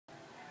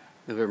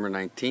November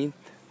 19th,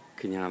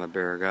 Canada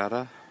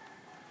Variegata,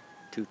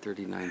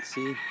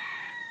 239C,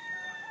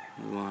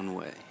 Luan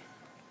Way.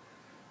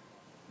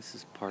 This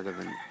is part of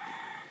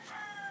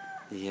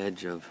the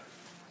edge of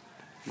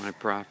my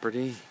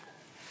property.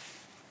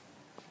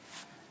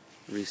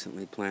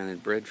 Recently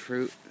planted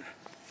breadfruit,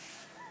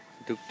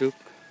 duk.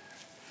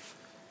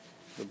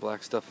 The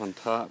black stuff on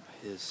top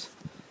is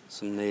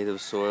some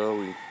native soil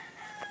we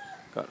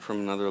got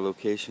from another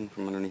location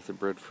from underneath the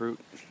breadfruit.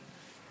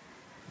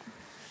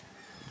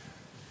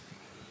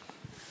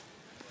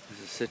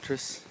 There's a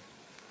citrus,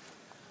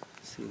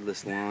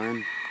 seedless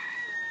lime.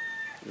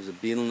 There's a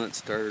betel nut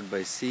started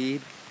by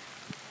seed.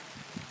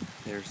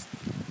 There's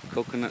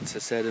coconuts I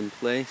set in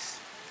place.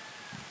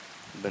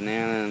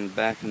 Banana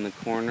back in the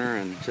corner,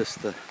 and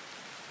just the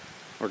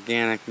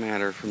organic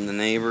matter from the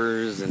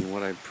neighbors and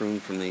what I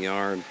pruned from the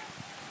yard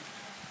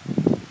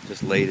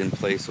just laid in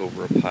place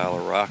over a pile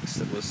of rocks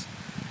that was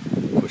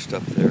pushed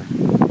up there.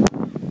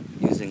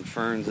 Using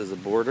ferns as a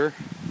border.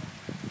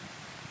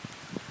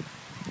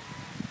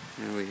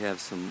 And we have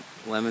some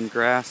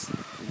lemongrass,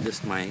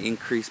 just my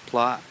increased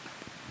plot.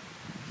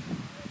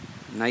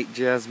 Night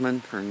jasmine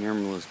for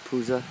Nirmalas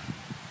puza.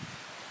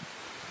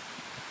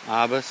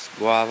 Abas,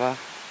 guava.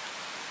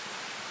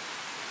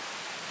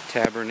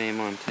 Tabernet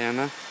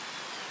Montana.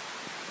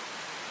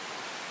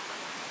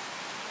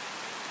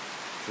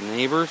 The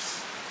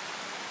neighbors.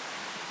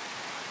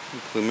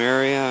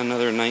 Plumeria,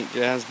 another night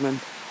jasmine.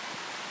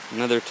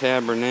 Another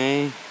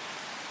Tabernet.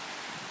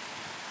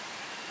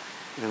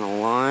 And a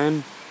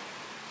lime.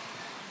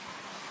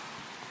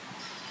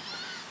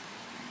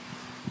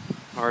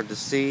 Hard to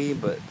see,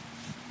 but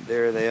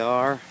there they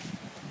are.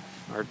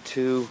 Our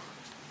two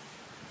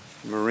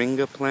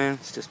moringa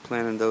plants. Just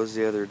planted those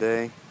the other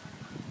day.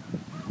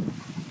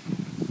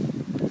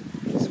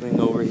 Swing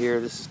over here.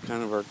 This is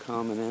kind of our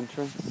common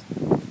entrance.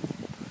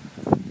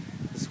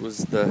 This was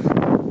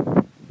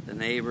the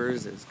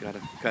neighbors. It's got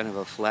a kind of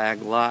a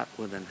flag lot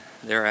with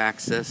their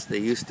access. They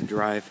used to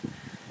drive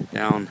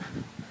down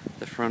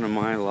the front of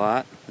my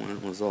lot when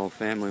it was all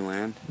family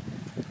land,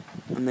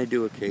 and they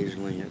do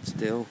occasionally yet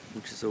still,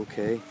 which is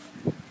okay.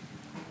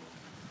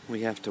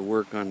 We have to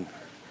work on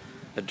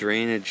a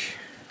drainage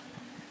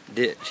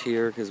ditch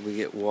here because we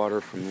get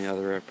water from the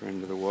other upper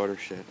end of the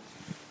watershed.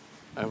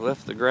 I've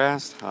left the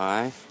grass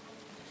high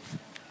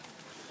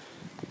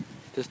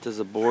just as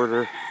a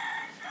border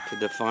to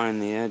define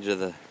the edge of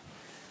the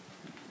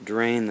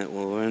drain that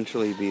will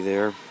eventually be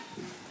there.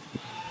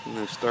 And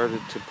I've started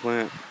to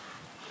plant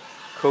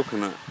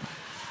coconut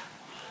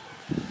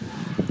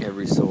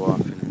every so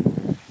often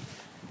in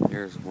there.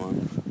 There's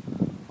one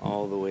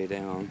all the way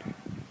down.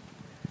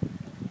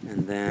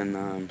 And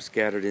then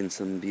scattered in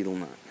some betel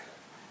nut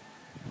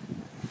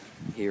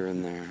here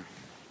and there.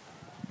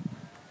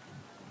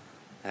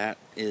 That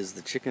is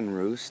the chicken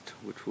roost,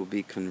 which will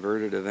be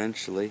converted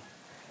eventually,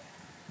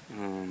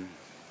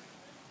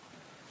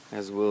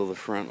 as will the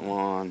front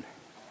lawn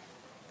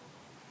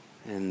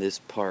and this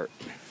part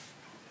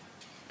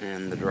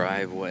and the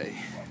driveway.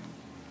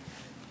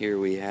 Here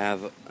we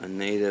have a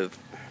native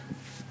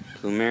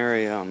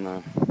plumeria on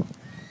the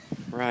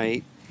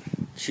right,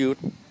 chute,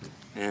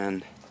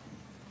 and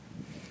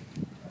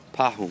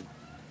pahum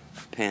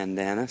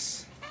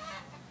pandanus,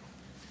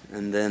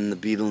 and then the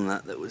betel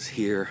nut that was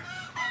here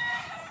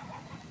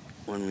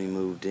when we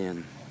moved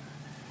in.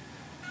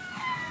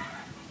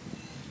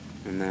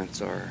 And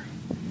that's our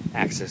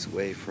access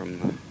way from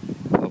the